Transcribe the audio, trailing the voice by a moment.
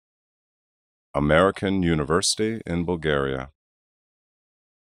American University in Bulgaria.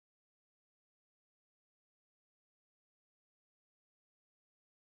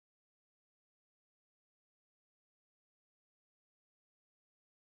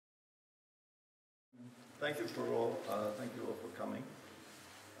 Thank you all for coming.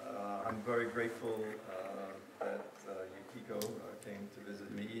 I'm very grateful that Yukiko came to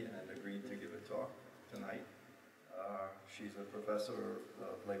visit me and agreed to give a talk tonight. She's a professor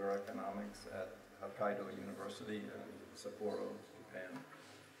of labor economics at Hokkaido University in Sapporo, Japan,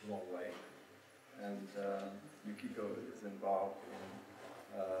 long way. And Yukiko is involved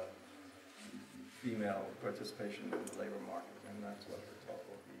in female participation in the labor market, and that's what the talk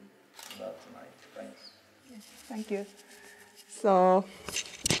will be about tonight. Thanks. Thank you. So,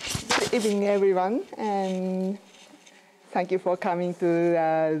 good evening, everyone, and thank you for coming to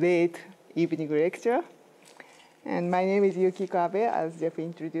the late evening lecture. And my name is Yukiko Abe, as Jeff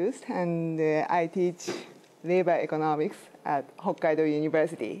introduced, and I teach labor economics at Hokkaido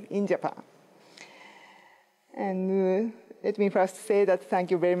University in Japan. And let me first say that thank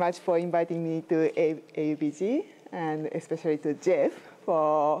you very much for inviting me to AUBG, and especially to Jeff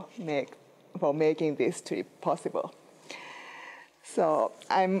for making this trip possible. So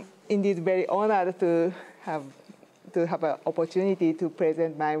I'm indeed very honored to have an opportunity to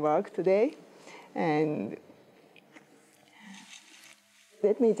present my work today. And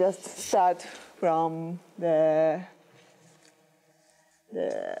let me just start from the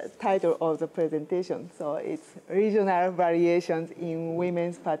title of the presentation. So it's Regional Variations in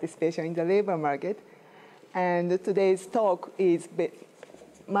Women's Participation in the Labor Market. And today's talk is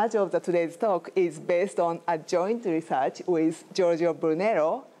much of today's talk is based on a joint research with Giorgio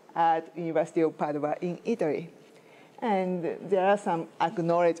Brunello at University of Padua in Italy. And there are some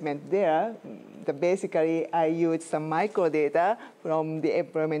acknowledgments there. Basically, I used some microdata from the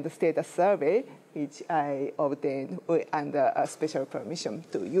Employment Status Survey, which I obtained under a special permission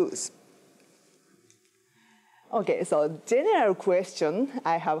to use. Okay, so general question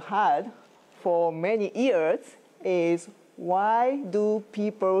I have had for many years is, why do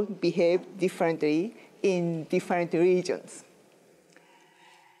people behave differently in different regions?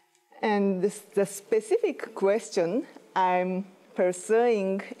 And the specific question I'm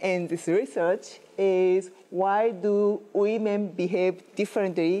pursuing in this research is, why do women behave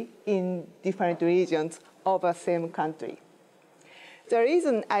differently in different regions of the same country? The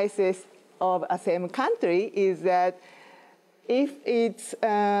reason I say of a same country is that if it's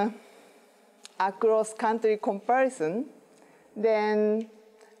a cross-country comparison, then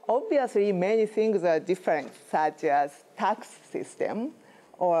obviously many things are different, such as tax system,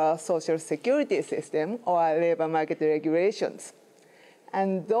 or social security system, or labor market regulations.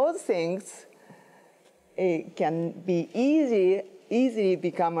 And those things can be easily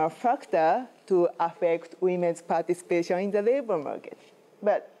become a factor to affect women's participation in the labor market.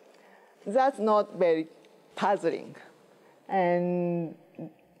 But that's not very puzzling. And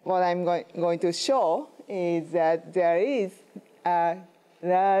what I'm going to show is that there is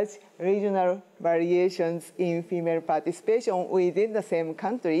large regional variations in female participation within the same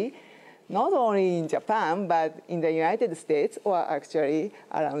country, not only in Japan, but in the United States, or actually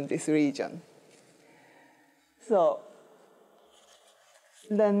around this region. So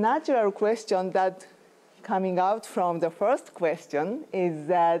the natural question that coming out from the first question is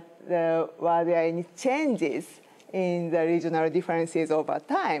that were there any changes in the regional differences over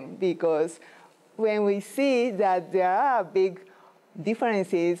time? Because when we see that there are big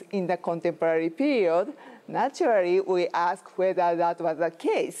differences in the contemporary period, naturally we ask whether that was the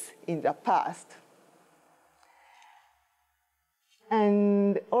case in the past.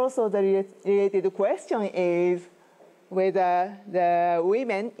 And also the related question is whether the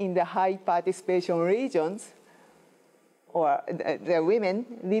women in the high participation regions, or the women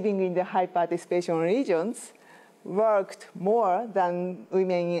living in the high participation regions, worked more than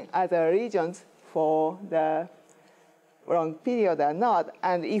women in other regions for the long period or not,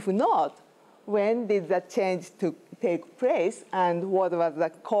 and if not, when did the change take place, and what was the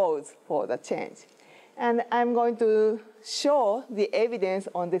cause for the change? And I'm going to show the evidence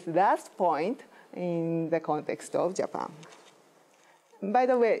on this last point in the context of Japan. By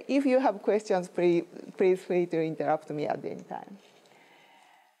the way, if you have questions, please feel free to interrupt me at any time.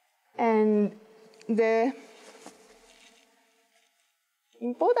 And the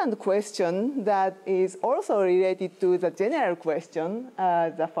important question that is also related to the general question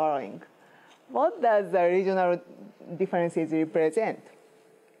is the following. What does the regional differences represent?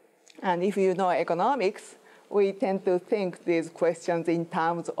 And if you know economics, we tend to think these questions in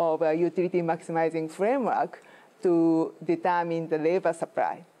terms of a utility maximizing framework to determine the labor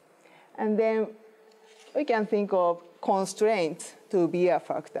supply. And then we can think of constraints to be a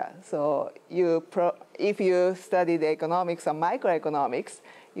factor. So if you studied economics or microeconomics,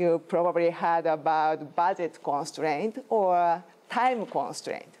 you probably heard about budget constraint or time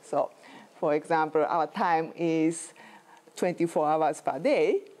constraint. So for example, our time is 24 hours per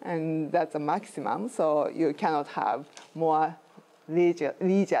day, and that's a maximum. So you cannot have more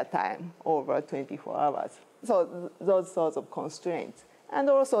leisure time over 24 hours. So those sorts of constraints. And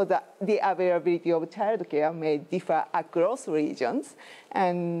also the availability of childcare may differ across regions,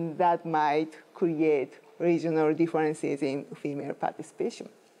 and that might create regional differences in female participation.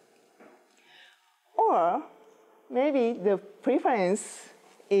 Or maybe the preference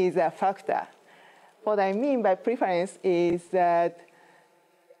is a factor. What I mean by preference is that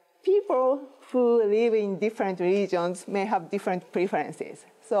people who live in different regions may have different preferences.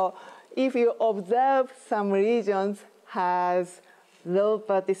 So if you observe some regions has low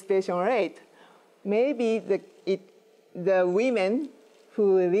participation rate, maybe the women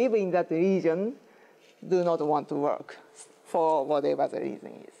who live in that region do not want to work for whatever the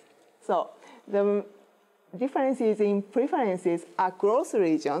reason is. So the differences in preferences across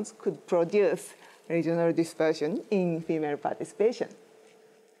regions could produce regional dispersion in female participation.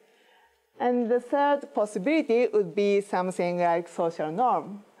 And the third possibility would be something like social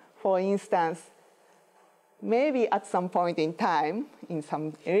norm. For instance, maybe at some point in time, in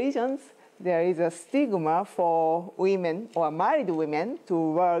some regions, there is a stigma for women or married women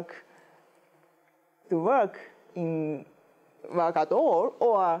to work at all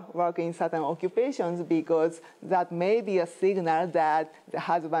or work in certain occupations, because that may be a signal that the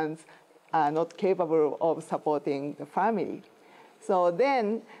husbands are not capable of supporting the family. So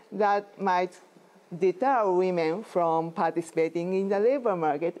then that might deter women from participating in the labor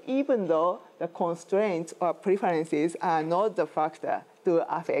market, even though the constraints or preferences are not the factor to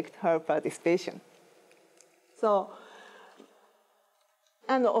affect her participation. So,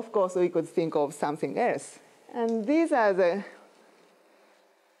 and of course, we could think of something else. And these are the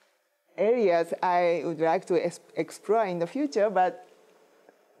areas I would like to explore in the future, but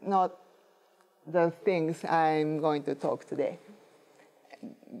not the things I'm going to talk today,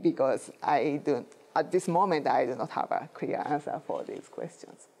 because at this moment, I do not have a clear answer for these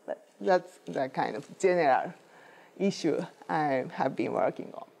questions. But that's the kind of general issue I have been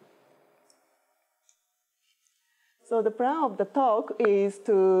working on. So the plan of the talk is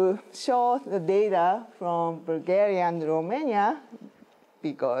to show the data from Bulgaria and Romania,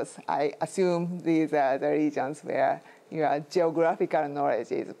 because I assume these are the regions where your geographical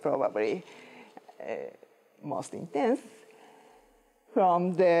knowledge is probably most intense,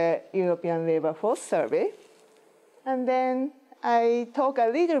 from the European Labor Force Survey. And then I talk a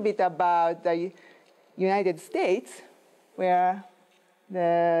little bit about the United States, where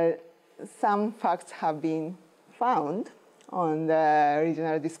some facts have been found on the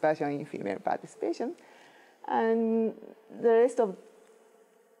regional dispersion in female participation. And the rest of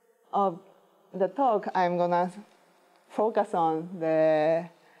the talk, I'm going to focus on the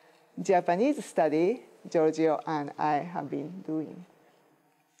Japanese study Giorgio and I have been doing.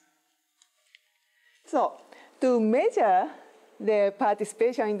 So to measure the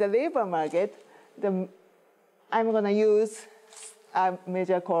participation in the labor market, I'm going to use a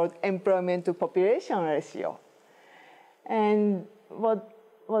measure called employment to population ratio. And what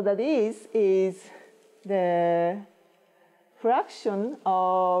that is the fraction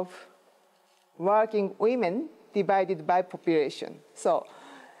of working women divided by population. So,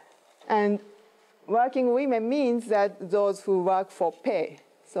 and working women means that those who work for pay.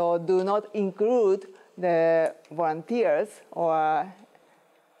 So do not include the volunteers or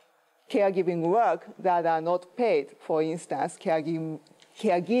caregiving work that are not paid. For instance,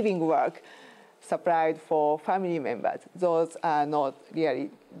 caregiving work supplied for family members. Those are not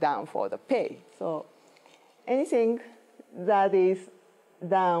really done for the pay. So anything that is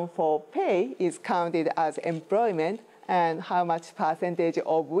done for pay is counted as employment, and how much percentage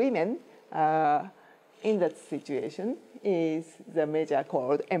of women in that situation is the measure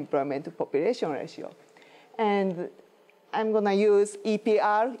called employment to population ratio. And I'm going to use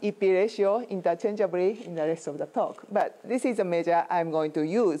EPR, EP ratio interchangeably in the rest of the talk. But this is a measure I'm going to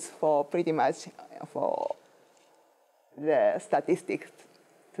use for pretty much for the statistics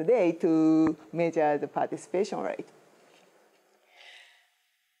today to measure the participation rate.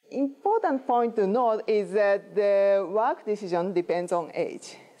 Important point to note is that the work decision depends on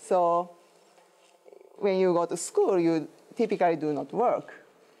age. So when you go to school, you typically do not work.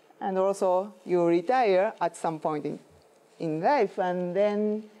 And also you retire at some point in life, and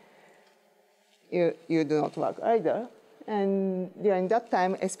then you do not work either. And during that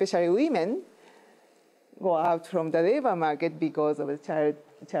time, especially women go out from the labor market because of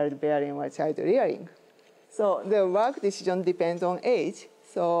childbearing or child rearing. So the work decision depends on age.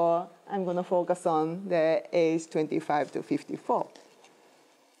 So I'm going to focus on the age 25 to 54.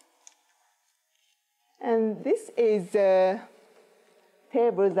 And this is a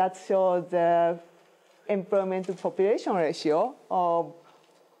table that shows the employment to population ratio of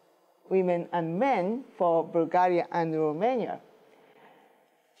women and men for Bulgaria and Romania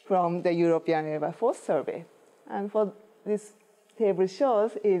from the European Labor Force Survey. And what this table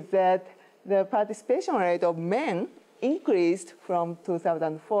shows is that the participation rate of men increased from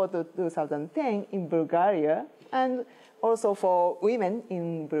 2004 to 2010 in Bulgaria, and also for women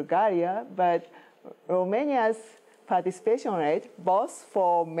in Bulgaria, but Romania's participation rate, both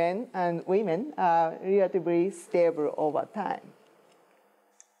for men and women, are relatively stable over time.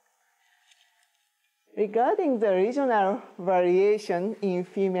 Regarding the regional variation in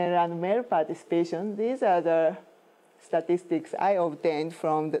female and male participation, these are the statistics we obtained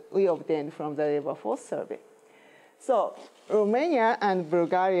from the Labor Force Survey. So Romania and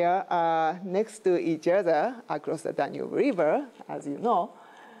Bulgaria are next to each other across the Danube River, as you know.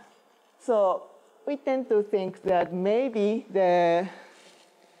 So we tend to think that maybe the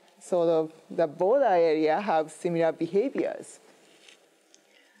border area have similar behaviors.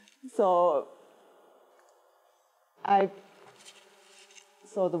 So I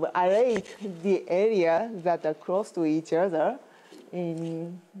sort of arrayed the areas that are close to each other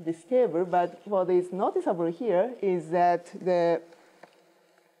in this table, but what is noticeable here is that the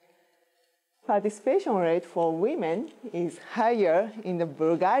participation rate for women is higher in the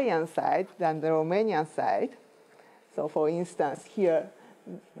Bulgarian side than the Romanian side. So for instance, here,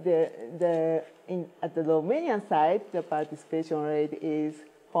 at the Romanian side, the participation rate is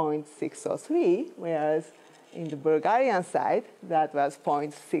 0.603, whereas in the Bulgarian side, that was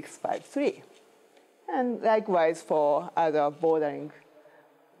 0.653. And likewise for other bordering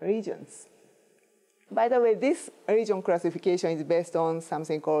regions. By the way, this region classification is based on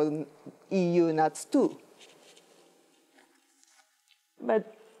something called EU NUTS 2.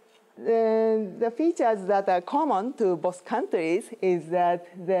 But the features that are common to both countries is that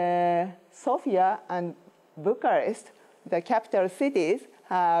the Sofia and Bucharest, the capital cities,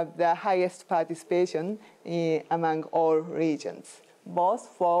 have the highest participation among all regions, both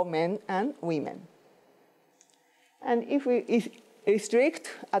for men and women. And if we restrict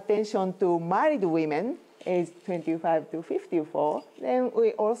attention to married women, aged 25 to 54, then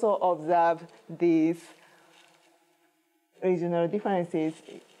we also observe these regional differences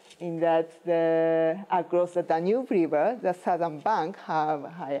in that across the Danube River, the southern bank have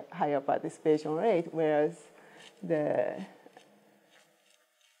higher participation rate, whereas the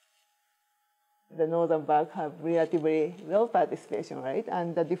northern bank have relatively low participation rate,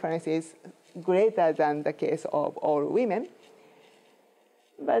 and the difference is greater than the case of all women.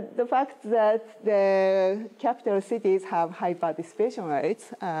 But the fact that the capital cities have high participation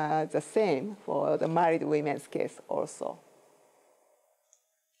rates are the same for the married women's case also.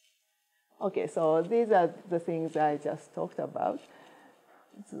 Okay, so these are the things I just talked about.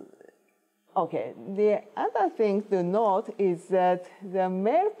 Okay, the other thing to note is that the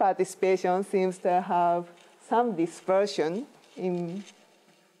male participation seems to have some dispersion in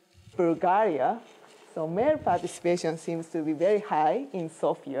Bulgaria. So male participation seems to be very high in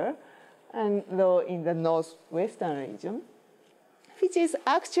Sofia and low in the northwestern region, which is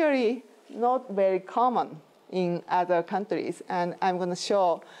actually not very common in other countries. And I'm going to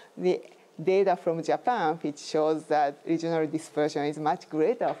show the data from Japan, which shows that regional dispersion is much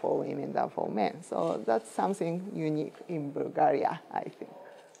greater for women than for men. So that's something unique in Bulgaria, I think.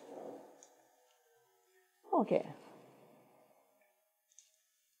 Okay.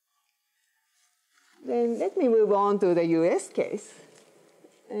 Then let me move on to the US case.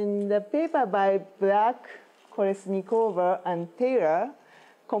 In the paper by Black, Kolesnikova, and Taylor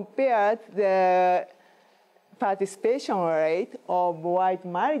compared the participation rate of white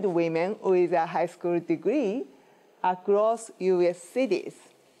married women with a high school degree across US cities.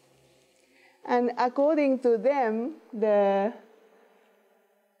 And according to them, the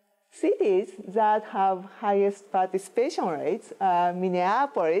cities that have highest participation rates are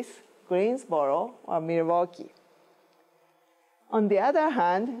Minneapolis, Greensboro, or Milwaukee. On the other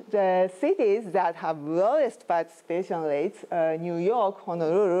hand, the cities that have lowest participation rates are New York,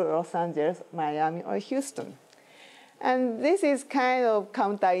 Honolulu, Los Angeles, Miami, or Houston. And this is kind of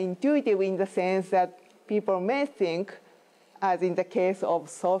counterintuitive in the sense that people may think, as in the case of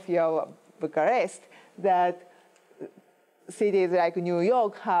Sofia or Bucharest, that cities like New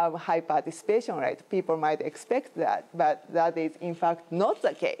York have high participation rate. People might expect that, but that is in fact not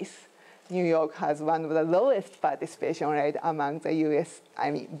the case. New York has one of the lowest participation rate among the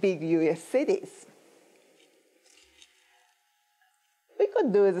big US cities. We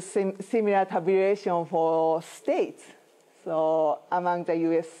could do the similar tabulation for states. So among the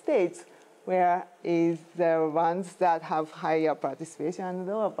US states, where is the ones that have higher participation and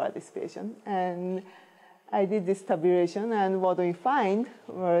lower participation? And I did this tabulation, and what we find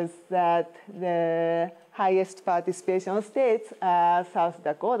was that the highest participation states are South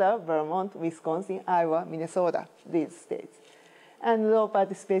Dakota, Vermont, Wisconsin, Iowa, Minnesota, these states. And low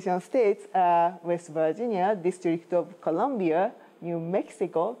participation states are West Virginia, District of Columbia, New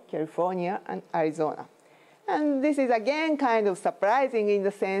Mexico, California, and Arizona. And this is again kind of surprising in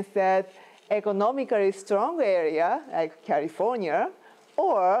the sense that economically strong area like California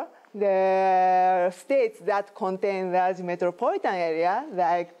or the states that contain large metropolitan area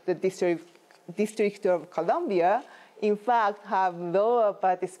like the District of Columbia in fact have lower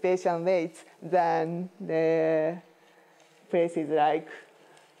participation rates than the places like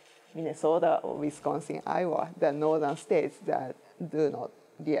Minnesota or Wisconsin, Iowa, the northern states that do not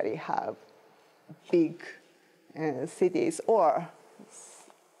really have big cities or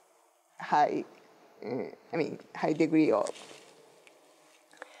high degree of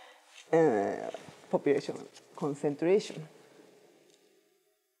population concentration.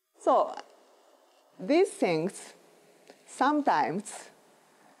 So these things sometimes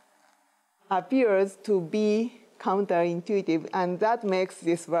appears to be counterintuitive, and that makes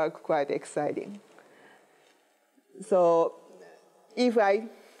this work quite exciting. So if I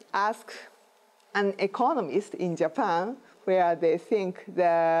ask an economist in Japan where they think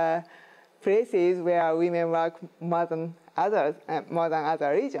the places where women work more than other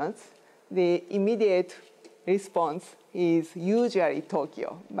regions, the immediate response is usually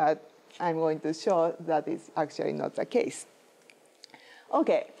Tokyo, but I'm going to show that is actually not the case.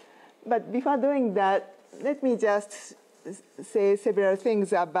 Okay, but before doing that, let me just say several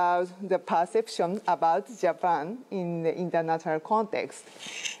things about the perception about Japan in the international context.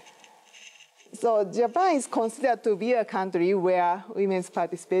 So Japan is considered to be a country where women's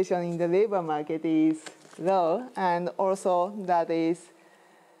participation in the labor market is low, and also that is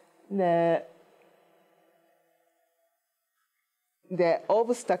the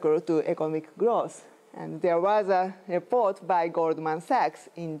obstacle to economic growth. And there was a report by Goldman Sachs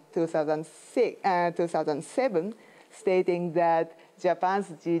in 2007 stating that Japan's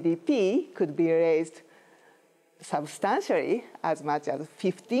GDP could be raised substantially, as much as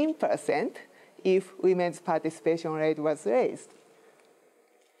 15%, if women's participation rate was raised.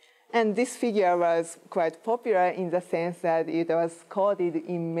 And this figure was quite popular in the sense that it was quoted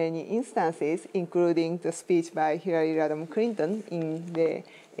in many instances, including the speech by Hillary Rodham Clinton in the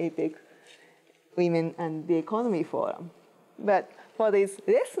APEC Women and the Economy Forum. But what is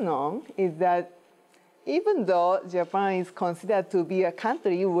less known is that even though Japan is considered to be a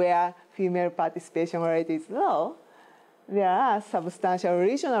country where female participation rate is low, there are substantial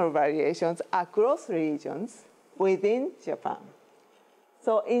regional variations across regions within Japan.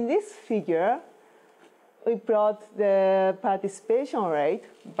 So in this figure, we plot the participation rate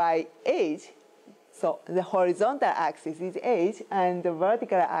by age. So the horizontal axis is age, and the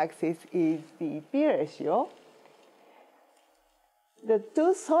vertical axis is the P ratio. The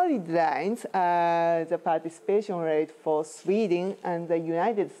two solid lines are the participation rate for Sweden and the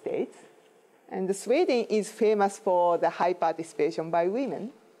United States. And Sweden is famous for the high participation by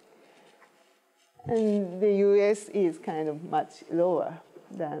women. And the US is kind of much lower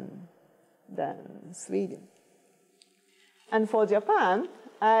than Sweden. And for Japan,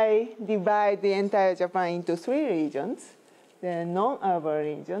 I divide the entire Japan into three regions: the non-urban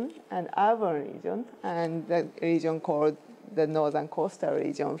region, and urban region, and the region called the Northern Coastal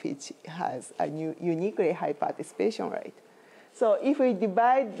region, which has a uniquely high participation rate. So if we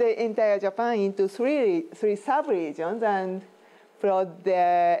divide the entire Japan into three sub-regions and plot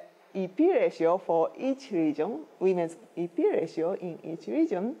the EP ratio for each region, women's EP ratio in each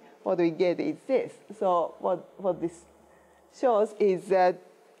region, what we get is this. So what this shows is that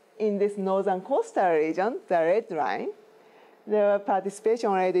in this Northern Coastal region, the red line, the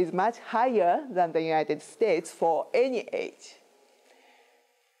participation rate is much higher than the United States for any age.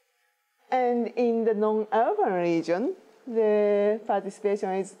 And in the non-urban region, the participation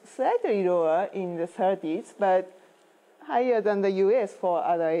is slightly lower in the 30s, but higher than the US for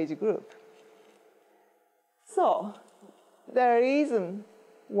other age group. So the reason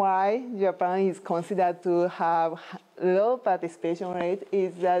why Japan is considered to have low participation rate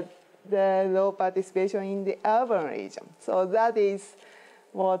is that the low participation in the urban region. So that is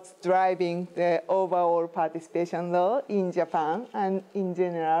what's driving the overall participation low in Japan. And in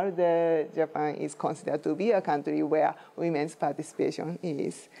general, Japan is considered to be a country where women's participation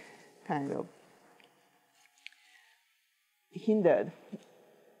is kind of hindered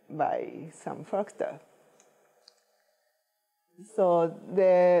by some factor. So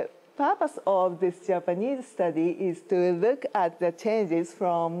the purpose of this Japanese study is to look at the changes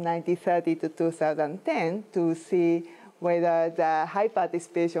from 1930 to 2010 to see whether the high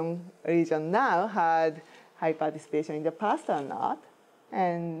participation region now had high participation in the past or not.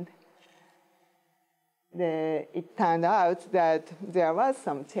 And it turned out that there was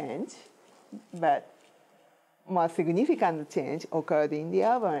some change, but more significant change occurred in the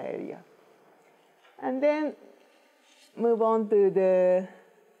urban area. And then move on to the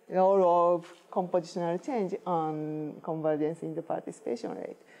role of compositional change on convergence in the participation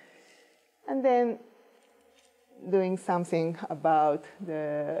rate. And then doing something about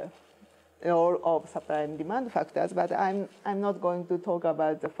the role of supply and demand factors, but I'm not going to talk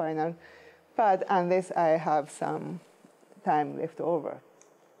about the final part unless I have some time left over.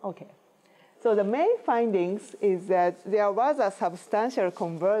 Okay. So the main findings is that there was a substantial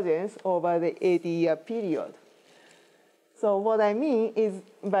convergence over the 80-year period. So what I mean is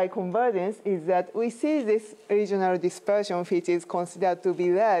by convergence is that we see this regional dispersion which is considered to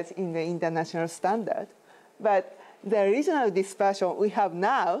be large in the international standard. But the regional dispersion we have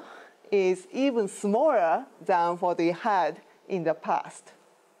now is even smaller than what we had in the past.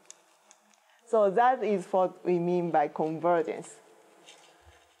 So that is what we mean by convergence.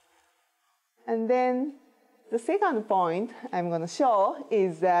 And then the second point I'm going to show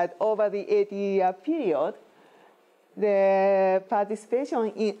is that over the 80-year period, the participation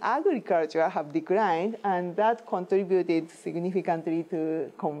in agriculture have declined, and that contributed significantly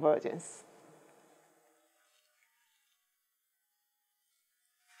to convergence.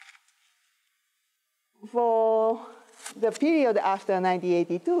 For the period after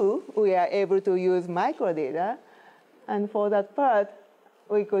 1982, we are able to use microdata, and for that part,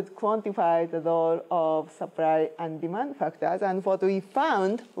 we could quantify the role of supply and demand factors, and what we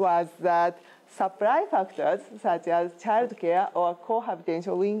found was that supply factors such as childcare or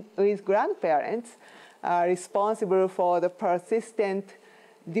cohabitation with grandparents are responsible for the persistent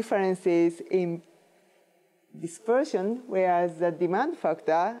differences in dispersion, whereas the demand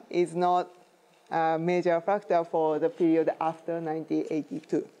factor is not a major factor for the period after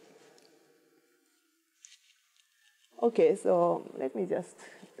 1982. Okay, so let me just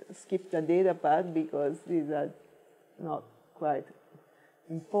skip the data part because these are not quite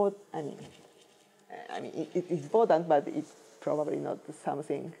important. I mean, it's important, but it's probably not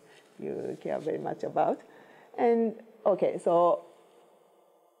something you care very much about. And okay, so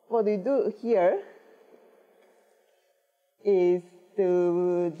what we do here is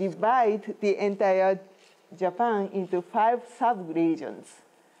to divide the entire Japan into 5 sub-regions.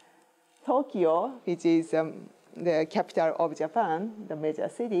 Tokyo, which is the capital of Japan, the major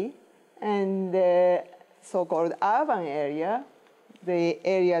city, and the so-called urban area, the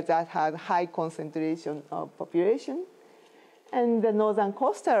area that has high concentration of population, and the northern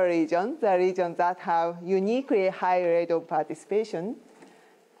coastal region, the regions that have uniquely high rate of participation.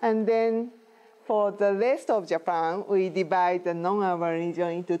 And then for the rest of Japan, we divide the non-urban region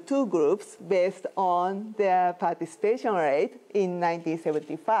into 2 groups based on their participation rate in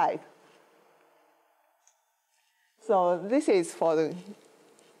 1975. So this is for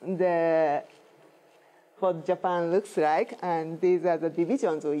what Japan looks like, and these are the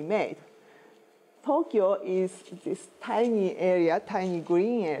divisions we made. Tokyo is this tiny area, tiny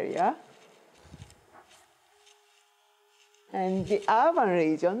green area. And the urban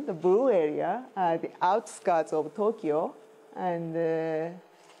region, the blue area, are the outskirts of Tokyo and the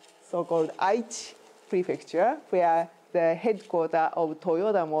so-called Aichi prefecture, where the headquarters of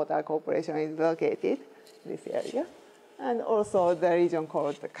Toyota Motor Corporation is located, this area, and also the region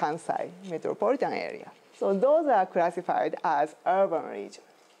called the Kansai metropolitan area. So those are classified as urban region.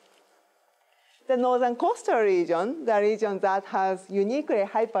 The northern coastal region, the region that has uniquely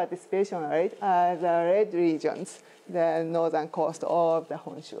high participation rate, are the red regions, the northern coast of the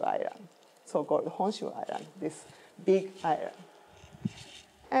Honshu Island, so-called Honshu Island, this big island.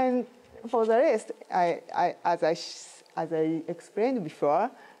 And for the rest, as I explained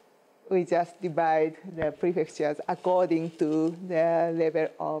before, we just divide the prefectures according to the level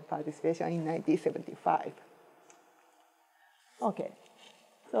of participation in 1975. Okay,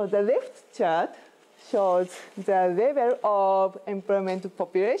 so the left chart shows the level of employment to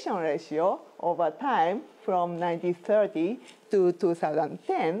population ratio over time from 1930 to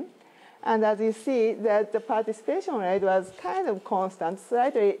 2010. And as you see, that the participation rate was kind of constant,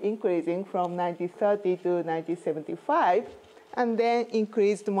 slightly increasing from 1930 to 1975, and then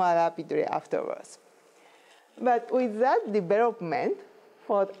increased more rapidly afterwards. But with that development,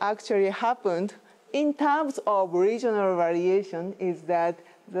 what actually happened in terms of regional variation is that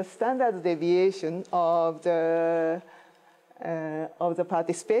the standard deviation of the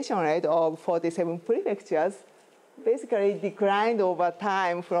participation rate of 47 prefectures basically declined over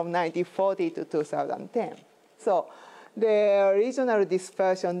time from 1940 to 2010. So the regional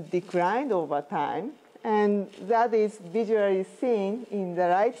dispersion declined over time, and that is visually seen in the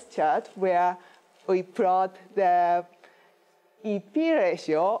right chart where we plot the EP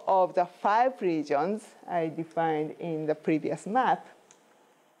ratio of the 5 regions I defined in the previous map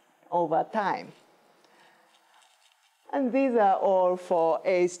over time. And these are all for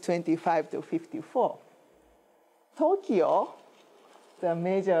age 25 to 54. Tokyo, the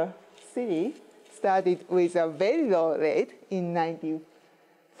major city, started with a very low rate in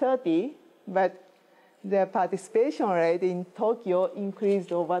 1930, but the participation rate in Tokyo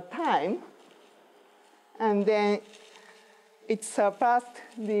increased over time, and then it surpassed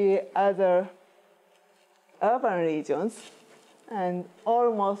the other urban regions and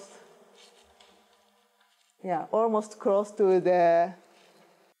almost close to the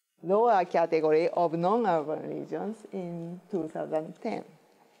lower category of non-urban regions in 2010.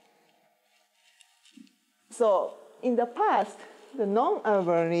 So in the past, the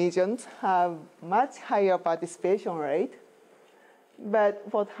non-urban regions have much higher participation rate, but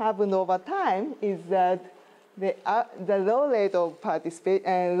what happened over time is that the low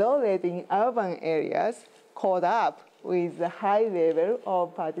rate in urban areas caught up with the high level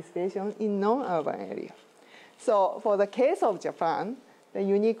of participation in non-urban areas. So for the case of Japan, the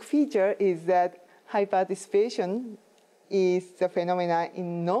unique feature is that high participation is the phenomenon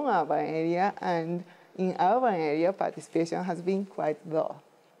in non-urban area, and in urban area, participation has been quite low.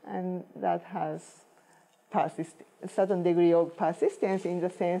 And that has a certain degree of persistence in the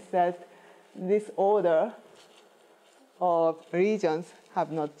sense that this order of regions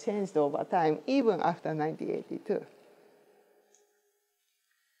have not changed over time, even after 1982.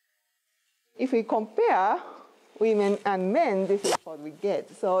 If we compare women and men, this is what we get.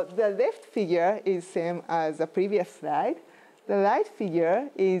 So the left figure is same as the previous slide. The right figure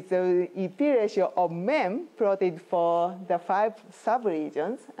is the EP ratio of men plotted for the 5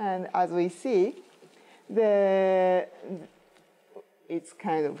 sub-regions. And as we see, it's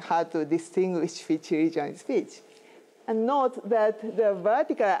kind of hard to distinguish which region is which. And note that the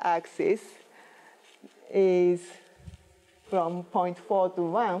vertical axis is from 0.4 to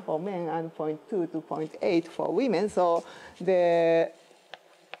 1 for men and 0.2 to 0.8 for women. So the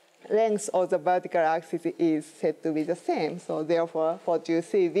length of the vertical axis is said to be the same. So therefore, what you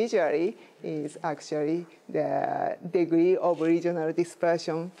see visually is actually the degree of regional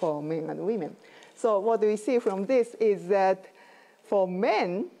dispersion for men and women. So what we see from this is that for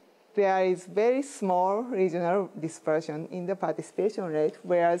men, there is very small regional dispersion in the participation rate,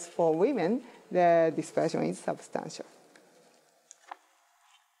 whereas for women, the dispersion is substantial.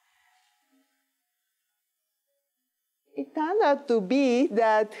 It turned out to be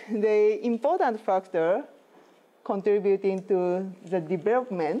that the important factor contributing to the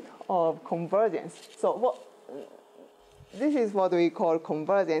development of convergence. So this is what we call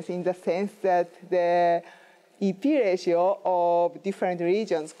convergence in the sense that the EP ratio of different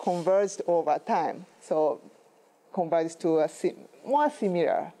regions converged over time. So converged to a more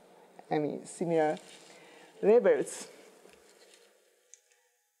similar levels.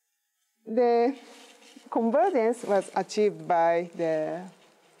 The convergence was achieved by the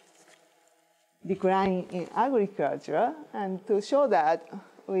decline in agriculture, and to show that,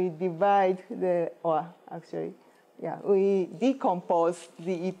 we we decompose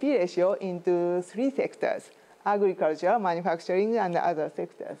the EP ratio into 3 sectors: agriculture, manufacturing, and other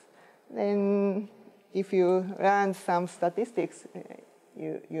sectors. Then if you run some statistics,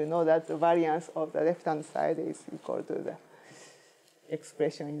 you know that the variance of the left-hand side is equal to the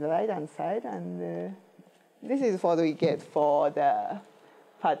expression in the right-hand side. And this is what we get for the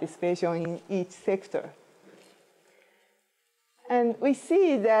participation in each sector. And we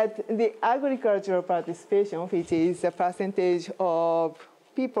see that the agricultural participation, which is the percentage of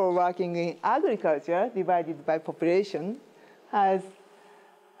people working in agriculture divided by population, has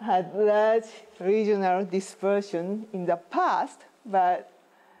had large regional dispersion in the past, but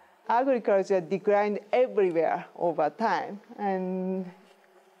agriculture declined everywhere over time. And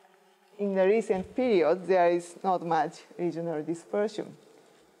in the recent period, there is not much regional dispersion.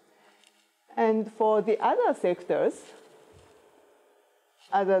 And for the other sectors,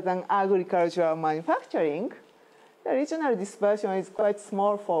 other than agricultural manufacturing, the regional dispersion is quite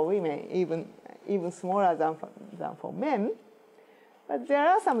small for women, even smaller than for men. But there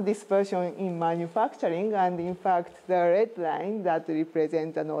are some dispersion in manufacturing, and in fact, the red line that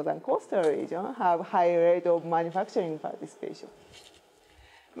represents the northern coastal region have high rate of manufacturing participation.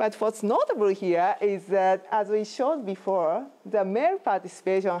 But what's notable here is that, as we showed before, the male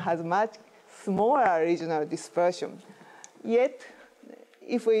participation has much smaller regional dispersion. Yet,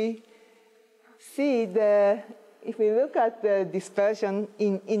 if we look at the dispersion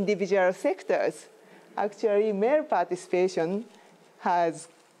in individual sectors, actually male participation has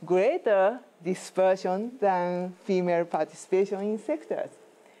greater dispersion than female participation in sectors.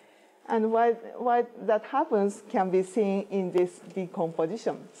 And why that happens can be seen in this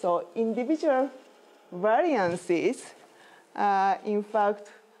decomposition. So individual variances are in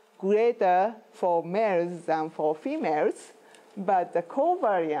fact greater for males than for females, but the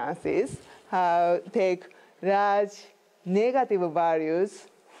covariances take large negative values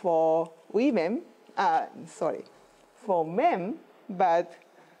for for men, but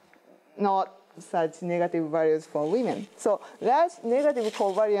not such negative values for women. So large negative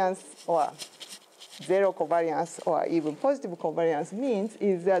covariance or zero covariance or even positive covariance means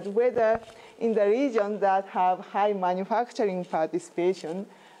is that whether in the region that have high manufacturing participation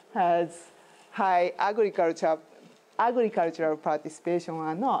has high agricultural participation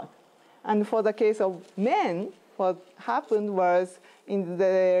or not. And for the case of men, what happened was in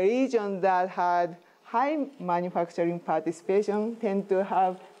the region that had high manufacturing participation tend to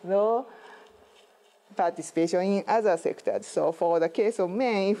have low participation in other sectors. So for the case of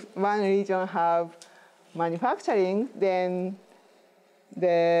men, if one region have manufacturing, then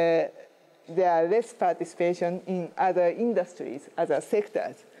there are less participation in other industries, other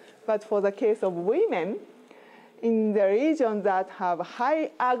sectors. But for the case of women, in the region that have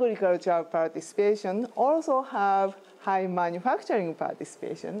high agricultural participation also have high manufacturing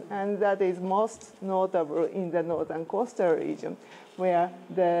participation, and that is most notable in the northern coastal region, where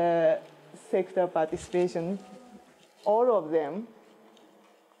the sector participation, all of them,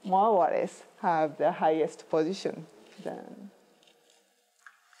 more or less, have the highest position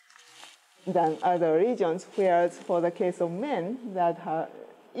than other regions, whereas for the case of men,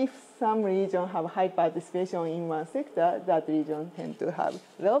 if some region have high participation in one sector, that region tend to have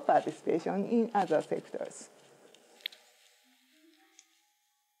low participation in other sectors.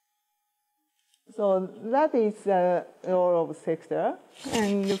 So that is the role of sector.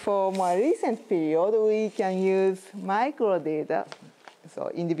 And for more recent period, we can use microdata, so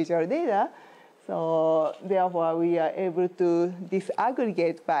individual data. So therefore, we are able to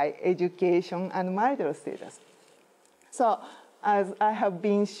disaggregate by education and marital status. So as I have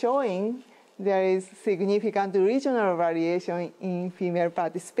been showing, there is significant regional variation in female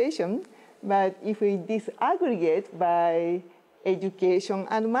participation. But if we disaggregate by education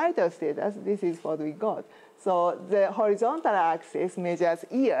and marital status, this is what we got. So the horizontal axis measures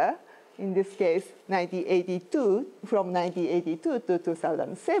year, in this case, 1982, from 1982 to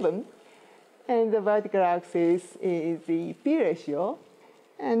 2007. And the vertical axis is the P ratio.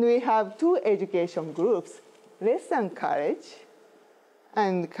 And we have two education groups, less than college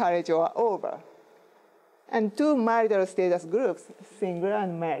and college or over. And two marital status groups, single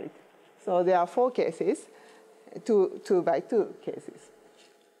and married. So there are 4 cases. Two by two cases.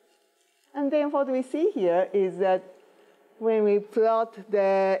 And then what we see here is that when we plot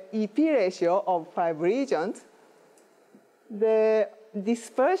the EP ratio of 5 regions, the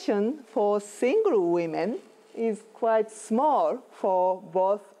dispersion for single women is quite small for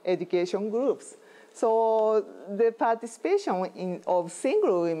both education groups. So the participation of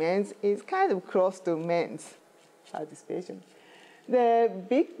single women is kind of close to men's participation. The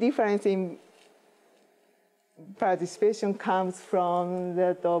big difference in participation comes from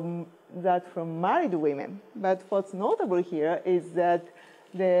that from married women. But what's notable here is that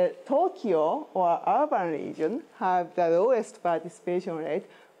the Tokyo or urban region have the lowest participation rate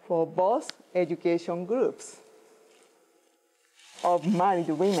for both education groups of married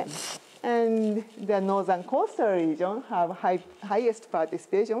women. And the northern coastal region have highest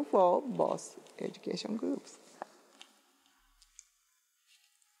participation for both education groups.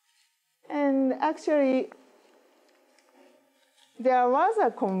 And actually, there was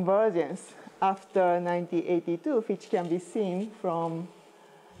a convergence after 1982, which can be seen from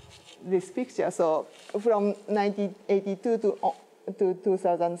this picture. So from 1982 to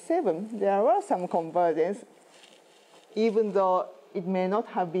 2007, there was some convergence, even though it may not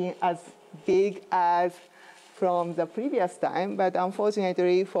have been as big as from the previous time. But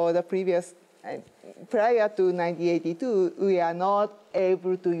unfortunately, for the previous prior to 1982, we are not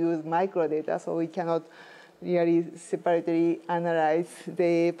able to use microdata, so we cannot really separately analyze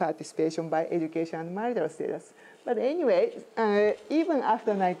the participation by education and marital status. But anyway, even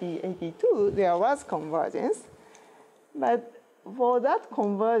after 1982, there was convergence. But for that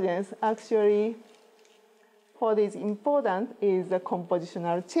convergence, actually, what is important is the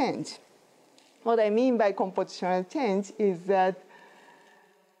compositional change. What I mean by compositional change is that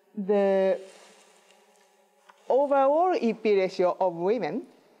the overall EP ratio of women,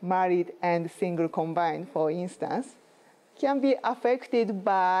 married and single combined, for instance, can be affected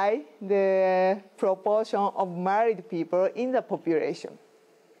by the proportion of married people in the population.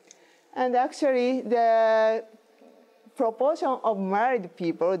 And actually, the proportion of married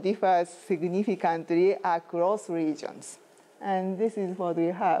people differs significantly across regions. And this is what we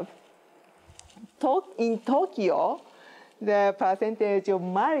have. In Tokyo, the percentage of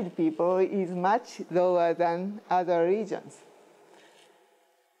married people is much lower than other regions.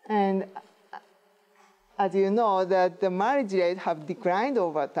 And as you know, that the marriage rate have declined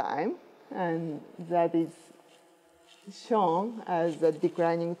over time, and that is shown as a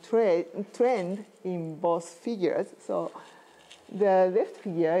declining trend in both figures. So the left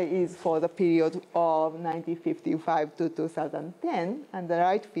figure is for the period of 1955 to 2010, and the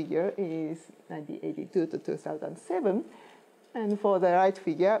right figure is 1982 to 2007. And for the right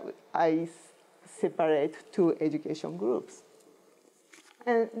figure, I separate two education groups.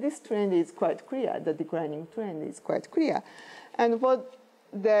 And this trend is quite clear. The declining trend is quite clear. And what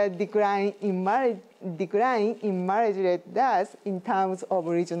the decline in marriage rate does in terms of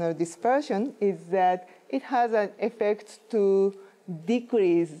regional dispersion is that it has an effect to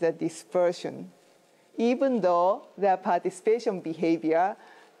decrease the dispersion, even though the participation behavior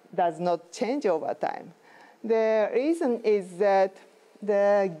does not change over time. The reason is that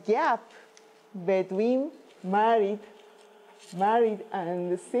the gap between married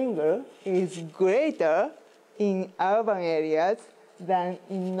and single is greater in urban areas than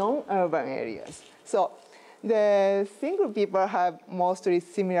in non-urban areas. So the single people have mostly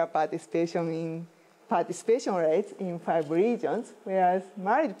similar participation rates in 5 regions, whereas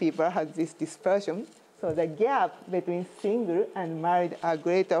married people have this dispersion. So the gap between single and married are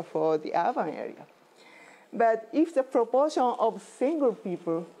greater for the urban area. But if the proportion of single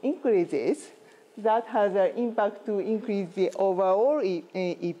people increases, that has an impact to increase the overall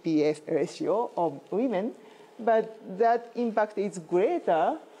EPS ratio of women, but that impact is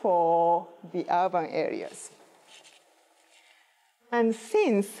greater for the urban areas. And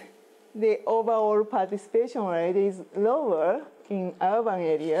since the overall participation rate is lower in urban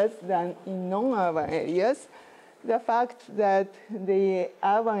areas than in non-urban areas, the fact that the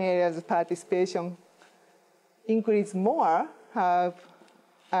urban areas participation increase more have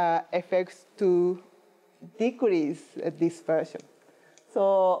effects to decrease dispersion.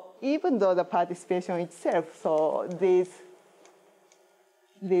 So even though the participation itself, so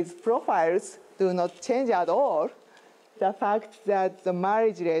these profiles do not change at all, the fact that the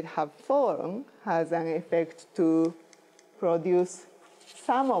marriage rate have fallen has an effect to produce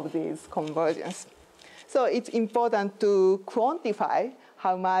some of these convergence. So it's important to quantify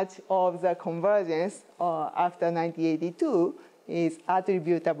how much of the convergence after 1982 is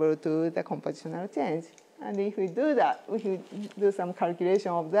attributable to the compositional change. And if we do that, we should do some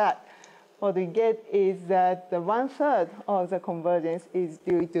calculation of that. What we get is that the 1/3 of the convergence is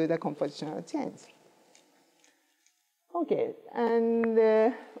due to the compositional change. Okay, and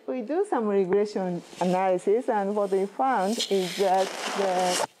we do some regression analysis, and what we found is that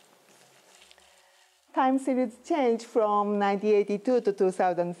the time series change from 1982 to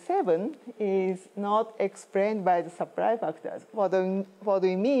 2007 is not explained by the supply factors. What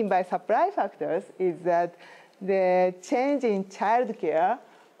we mean by supply factors is that the change in childcare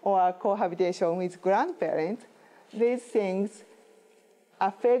or cohabitation with grandparents, these things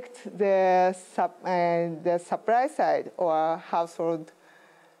affect the supply side or household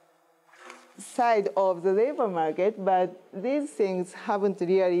side of the labor market, but these things haven't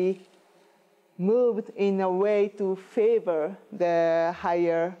really moved in a way to favor the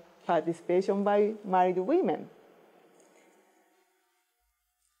higher participation by married women.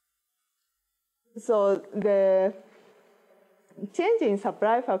 So the change in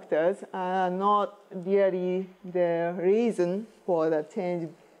supply factors are not really the reason for the change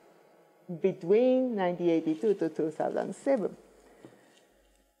between 1982 to 2007.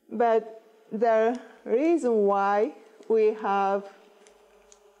 But the reason why we have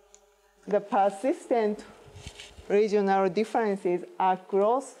the persistent regional differences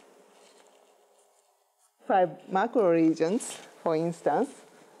across 5 macro regions, for instance,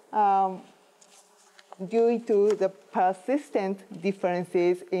 due to the persistent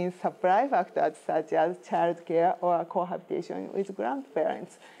differences in supply factors such as childcare or cohabitation with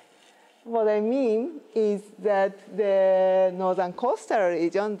grandparents. What I mean is that the northern coastal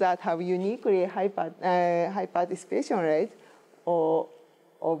regions that have uniquely high participation rate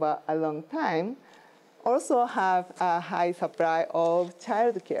over a long time also have a high supply of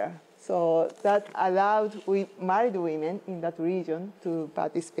childcare. So that allowed married women in that region to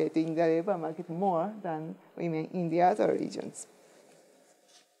participate in the labor market more than women in the other regions.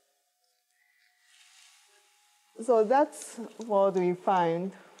 So that's what we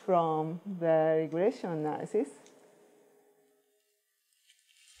find from the regression analysis.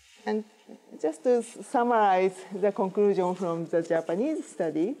 And just to summarize the conclusion from the Japanese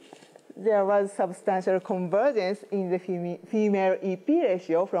study, there was substantial convergence in the female EP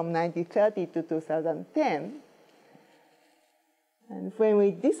ratio from 1930 to 2010. And when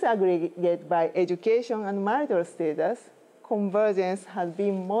we disaggregate by education and marital status, convergence has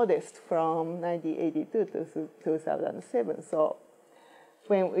been modest from 1982 to 2007. So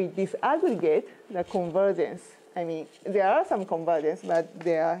when we disaggregate the convergence, I mean, there are some convergence, but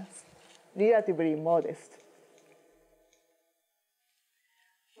they are relatively modest.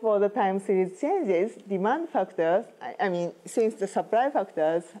 For the time series changes, demand factors, I mean, since the supply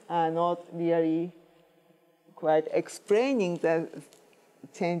factors are not really quite explaining the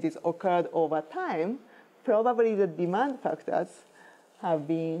changes occurred over time, probably the demand factors have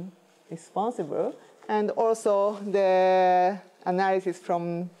been responsible. And also the analysis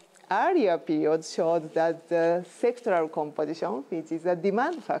from earlier periods showed that the sectoral composition, which is a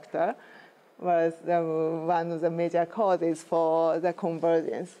demand factor, was one of the major causes for the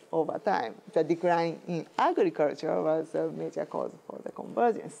convergence over time. The decline in agriculture was a major cause for the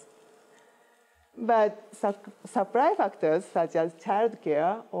convergence. But supply factors such as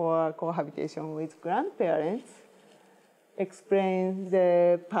childcare or cohabitation with grandparents explain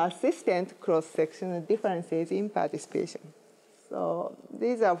the persistent cross-sectional differences in participation. So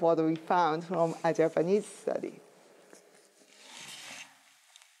these are what we found from a Japanese study.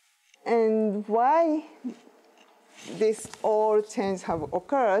 And why this all change have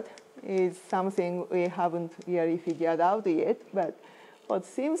occurred is something we haven't really figured out yet. But what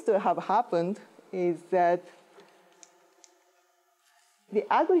seems to have happened is that the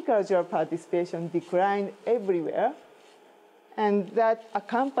agricultural participation declined everywhere, and that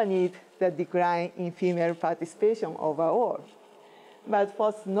accompanied the decline in female participation overall. But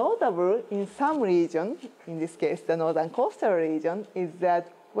what's notable in some regions, in this case the northern coastal region, is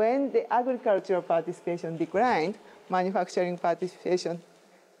that when the agricultural participation declined, manufacturing participation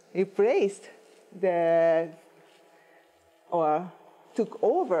replaced or took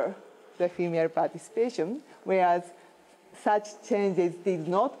over the female participation, whereas such changes did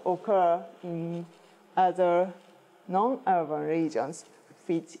not occur in other non-urban regions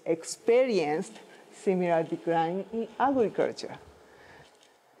which experienced similar decline in agriculture.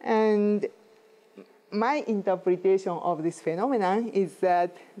 And my interpretation of this phenomenon is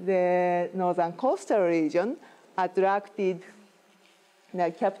that the northern coastal region attracted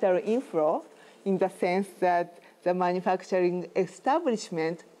the capital inflow in the sense that the manufacturing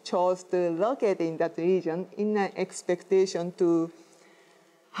establishment chose to locate in that region in an expectation to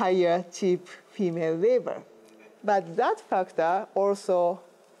hire cheap female labor. But that factor also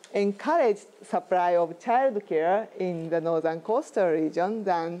encouraged supply of childcare in the northern coastal region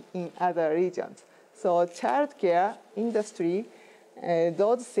than in other regions. So childcare industry,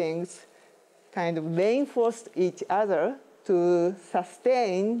 those things kind of reinforced each other to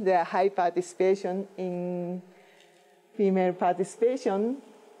sustain the high participation in female participation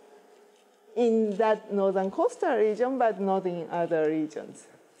in that northern coastal region, but not in other regions.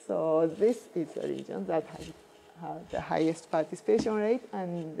 So this is a region that has the highest participation rate,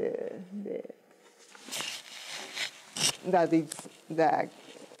 and that is the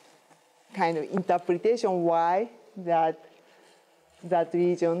kind of interpretation why that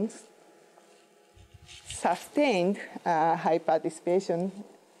region sustained high participation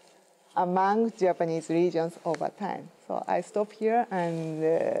among Japanese regions over time. So I stop here and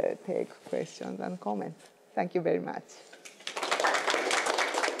take questions and comments. Thank you very much.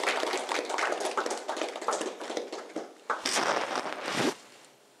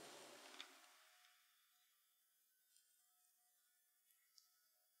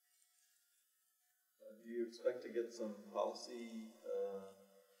 Do you expect to get some policy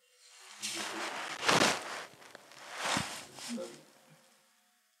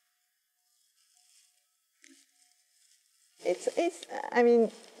I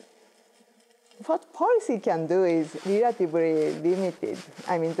mean, what policy can do is relatively limited.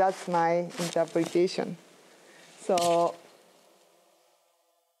 I mean, that's my interpretation. So,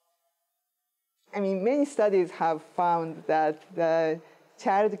 I mean, many studies have found that the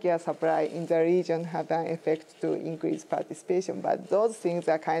child care supply in the region have an effect to increase participation, but those things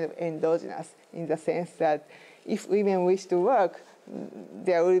are kind of endogenous in the sense that if women wish to work,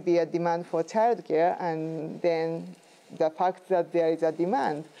 there will be a demand for child care, and then the fact that there is a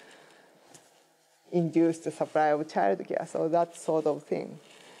demand induce the supply of childcare, so that sort of thing.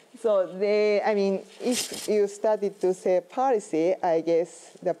 So I mean, if you started to say policy, I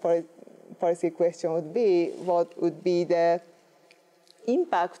guess the policy question would be, what would be the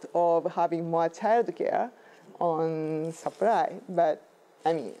impact of having more childcare on supply, but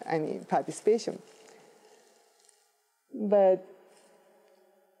I mean participation. But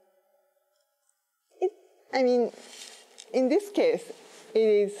I mean, in this case, it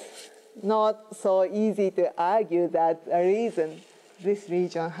is not so easy to argue that the reason this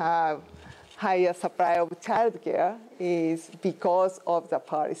region have higher supply of childcare is because of the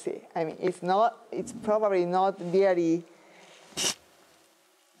policy. I mean, it's probably not really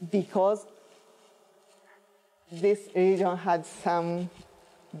because this region had some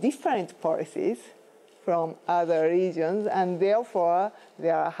different policies from other regions, and therefore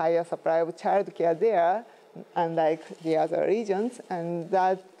there are higher supply of childcare there, unlike the other regions, and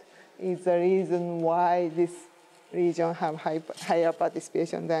that is the reason why this region have higher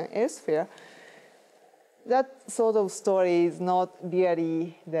participation than elsewhere. That sort of story is not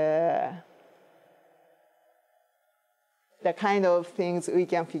really the kind of things we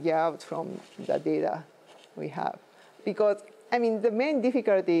can figure out from the data we have. Because, I mean, the main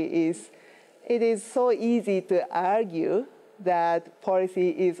difficulty is it is so easy to argue that policy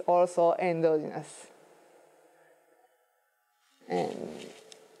is also endogenous.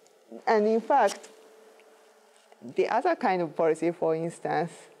 And in fact, the other kind of policy, for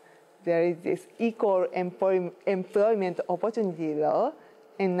instance, there is this equal employment opportunity law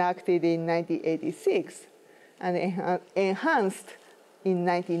enacted in 1986 and enhanced in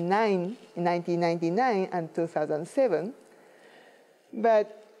 1999 and 2007.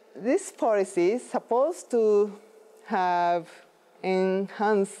 But this policy is supposed to have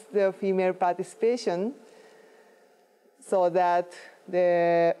enhanced the female participation so that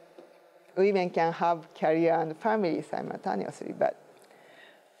the women can have career and family simultaneously. But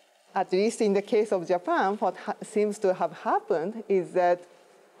at least in the case of Japan, what seems to have happened is that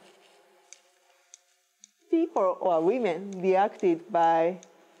people or women reacted by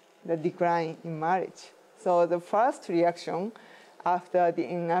the decline in marriage. So the first reaction after the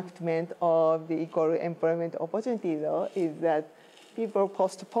enactment of the Equal Employment Opportunity Law is that people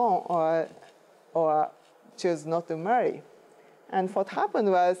postpone or choose not to marry. And what happened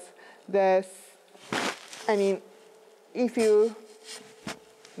was this, I mean, if you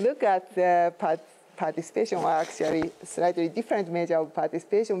look at the participation, or actually slightly different measure of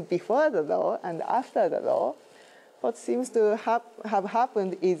participation before the law and after the law, what seems to have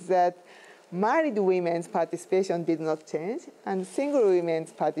happened is that married women's participation did not change, and single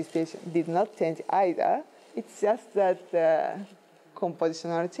women's participation did not change either. It's just that the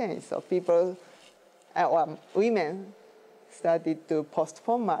compositional change. So people, or women, started to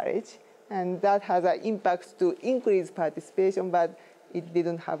postpone marriage, and that has an impact to increase participation, but it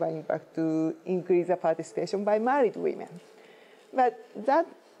didn't have an impact to increase the participation by married women. But that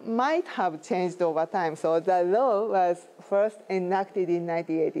might have changed over time. So the law was first enacted in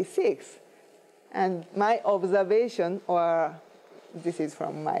 1986. And my observation, or this is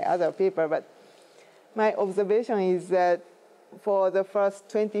from my other paper, but my observation is that for the first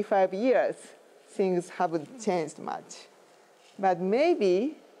 25 years, things haven't changed much. But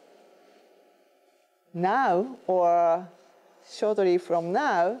maybe now, or shortly from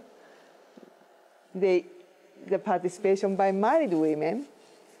now, the participation by married women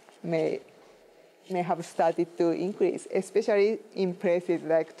may have started to increase, especially in places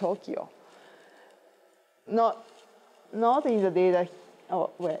like Tokyo. Not in the data.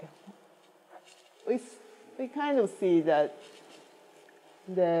 Oh, well, we kind of see that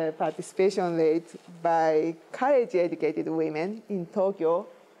the participation rate by college-educated women in Tokyo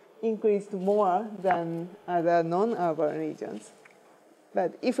increased more than other non-urban regions.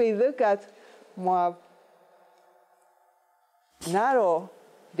 But if we look at more narrow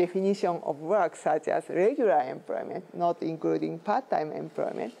definition of work, such as regular employment, not including part-time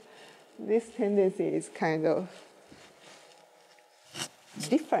employment, this tendency is kind of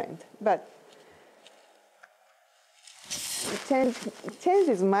different. But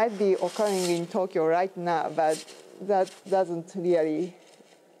changes might be occurring in Tokyo right now, but that doesn't really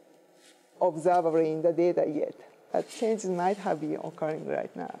observable in the data yet. But changes might have been occurring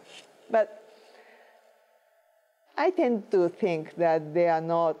right now. But I tend to think that they are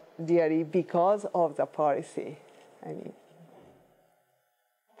not really because of the policy. I mean,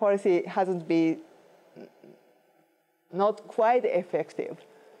 policy hasn't been not quite effective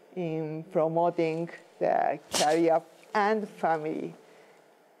in promoting the career and family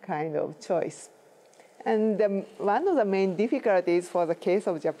kind of choice. And one of the main difficulties for the case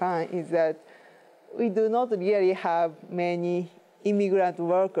of Japan is that we do not really have many immigrant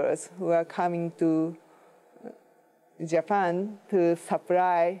workers who are coming to Japan to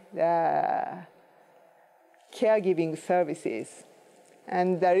supply the caregiving services.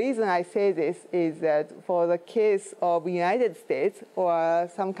 And the reason I say this is that for the case of United States or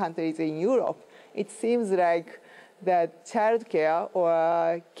some countries in Europe, it seems like that childcare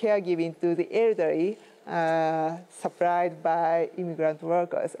or caregiving to the elderly supplied by immigrant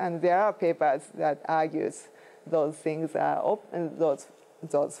workers. And there are papers that argues those things are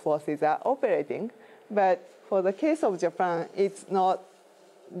those forces are operating. But for the case of Japan, it's not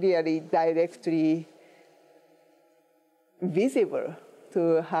really directly visible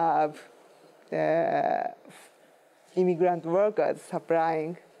to have the immigrant workers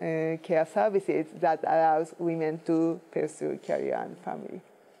supplying care services that allows women to pursue career and family.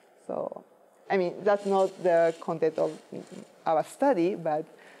 So, I mean, that's not the content of our study, but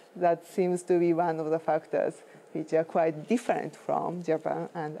that seems to be one of the factors which are quite different from Japan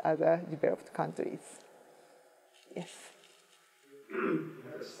and other developed countries. Yes. You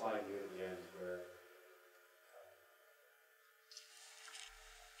had a slide here at the end where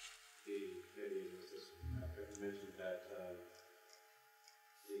maybe it was this one, you mentioned that the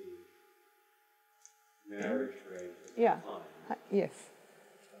marriage rate was declining. Yes.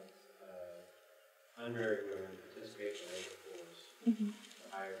 Unmarried women participate in the labor force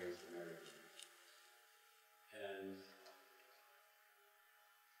at higher rates than married women. And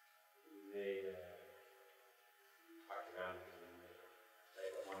you made talked around it and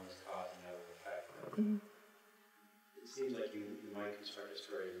say what one was causing the other effect. It seems like you might construct a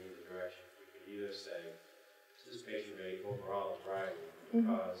story in either direction. You could either say participation rate overall is rising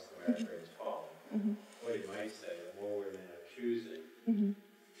because the marriage rate is falling. Or you might say that more women are choosing to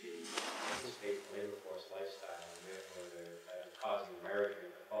participate in the labor force lifestyle and therefore they're causing the marriage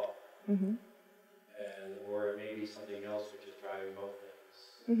rate to fall. And or it may be something else which is driving both things.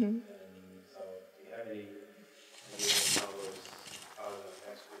 And so do you have any idea how those cause and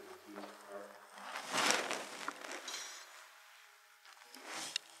effects would be are?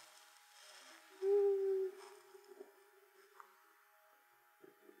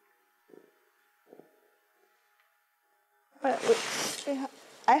 But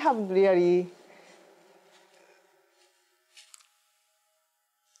I haven't really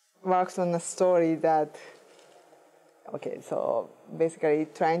worked on a story that, okay, so basically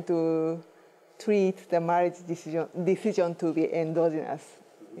trying to treat the marriage decision to be endogenous,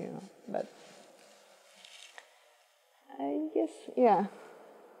 you know, but I guess, yeah.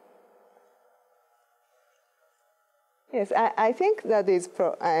 Yes, I think that is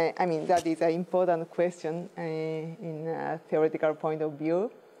I mean, that is an important question in a theoretical point of view.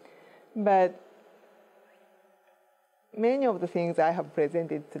 But many of the things I have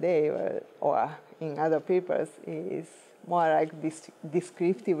presented today or in other papers is more like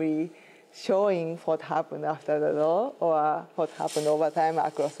descriptively showing what happened after the law or what happened over time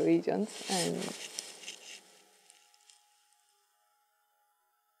across regions. And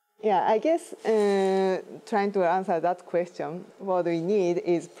yeah, I guess trying to answer that question, what we need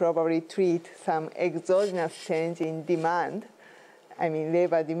is probably treat some exogenous change in demand, I mean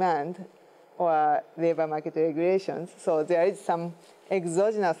labor demand or labor market regulations. So there is some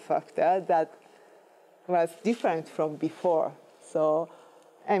exogenous factor that was different from before. So,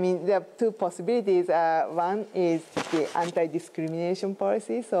 I mean, there are two possibilities. One is the anti-discrimination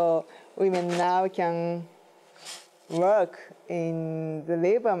policy. So women now can work in the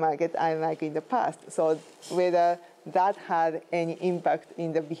labor market unlike in the past. So whether that had any impact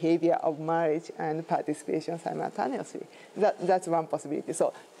in the behavior of marriage and participation simultaneously. That's one possibility.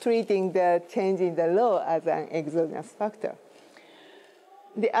 So treating the change in the law as an exogenous factor.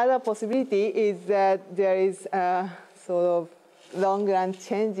 The other possibility is that there is a sort of long-run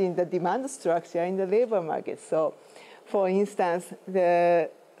change in the demand structure in the labor market. So for instance,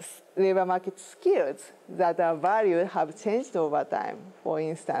 the labor market skills that are valued have changed over time. For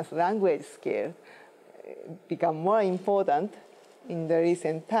instance, language skills become more important in the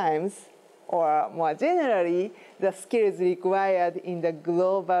recent times, or more generally, the skills required in the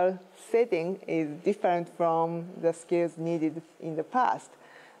global setting is different from the skills needed in the past.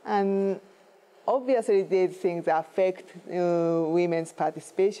 And obviously these things affect women's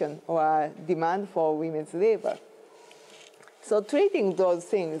participation or demand for women's labor. So treating those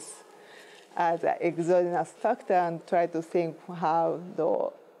things as an exogenous factor and try to think how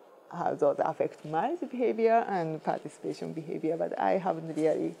those affect marriage behavior and participation behavior, but I haven't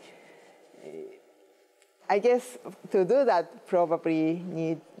really, I guess to do that probably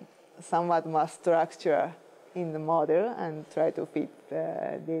need somewhat more structure in the model and try to fit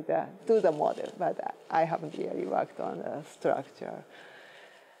the data to the model, but I haven't really worked on the structure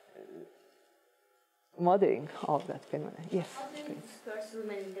modeling of that phenomenon. Yes, How do you please. disperse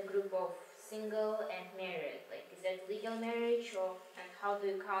women in the group of single and married? Like, is that legal marriage, or and how do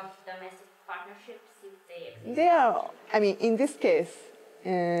you count domestic partnerships if they exist? They are, I mean, in this case,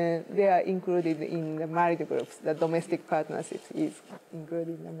 they are included in the married groups. The domestic partnership is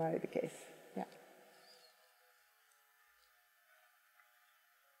included in the married case. Yeah.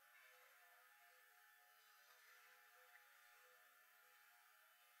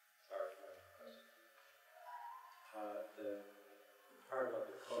 The part about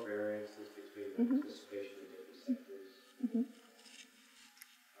the covariances between participation in different sectors.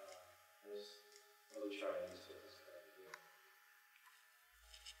 I wasn't sure I understood this correctly.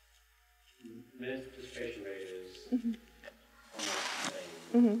 Men's participation rate is almost the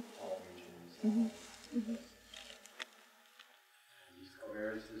same in all regions. And these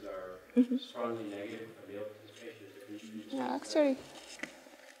covariances are strongly negative for male participation in different regions. Yeah, actually.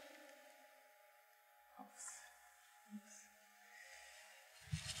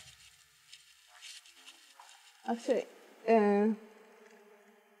 Actually,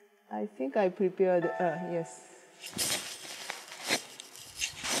 I think I prepared, yes.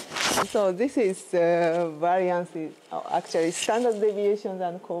 So this is variances, actually standard deviations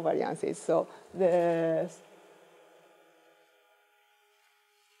and covariances. So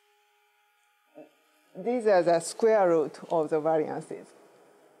these are the square root of the variances.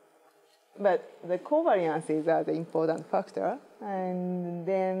 But the covariances are the important factor. And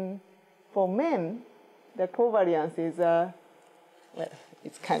then for men, the covariances are, well,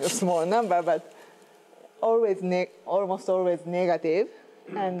 it's kind of small number, but almost always negative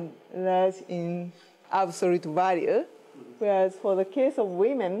and large in absolute value. Whereas for the case of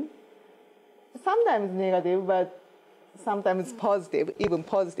women, sometimes negative, but sometimes positive, even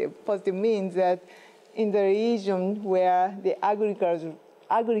positive. Positive means that in the region where the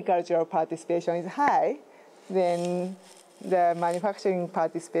agricultural participation is high, then the manufacturing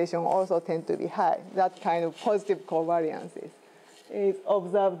participation also tends to be high. That kind of positive covariances is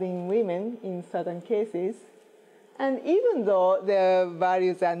observed in women in certain cases. And even though the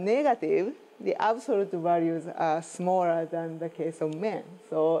values are negative, the absolute values are smaller than the case of men.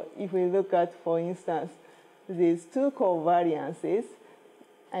 So if we look at, for instance, these two covariances,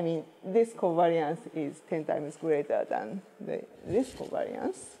 I mean, this covariance is 10 times greater than this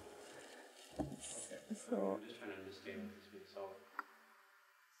covariance. So, I'm just trying to understand what this means. So,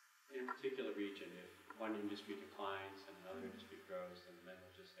 in a particular region, if one industry declines and another industry grows, then men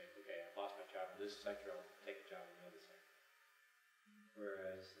will just say, okay, I've lost my job in this sector, I'll take a job in the other sector.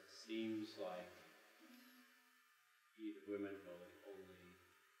 Whereas it seems like either women will only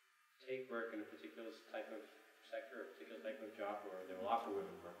take work in a particular type of sector, a particular type of job, or they will offer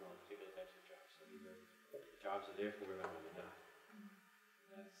women work on particular types of jobs. So either the jobs are there for women or they're not.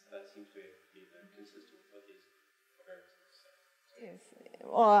 That seems to be consistent with what these variances say. yes.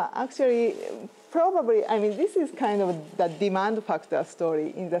 Well, actually, probably, I mean, this is kind of the demand factor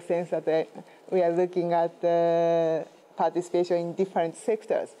story in the sense that we are looking at the participation in different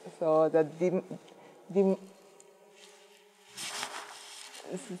sectors. So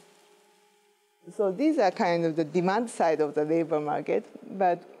so these are kind of the demand side of the labor market.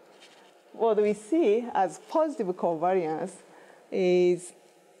 But what we see as positive covariance is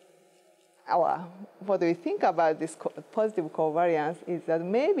what we think about this positive covariance is that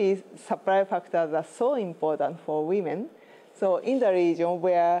maybe supply factors are so important for women. So in the region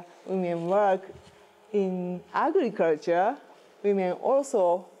where women work in agriculture, women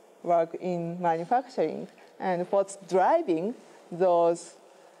also work in manufacturing. And what's driving those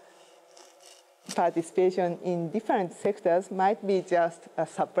participation in different sectors might be just a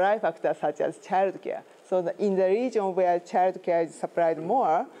supply factor such as childcare. So in the region where childcare is supplied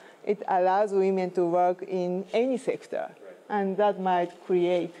more, it allows women to work in any sector. And that might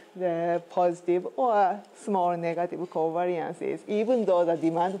create the positive or small negative covariances, even though the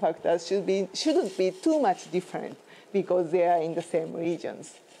demand factors shouldn't be too much different because they are in the same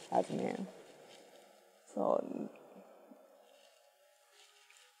regions as men. So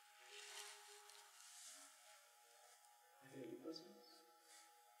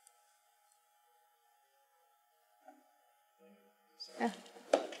Yeah.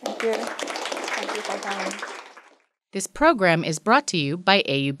 Thank you. Thank you for coming. This program is brought to you by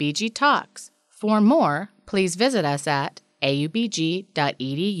AUBGTalks. For more, please visit us at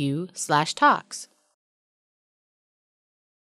aubg.edu/talks.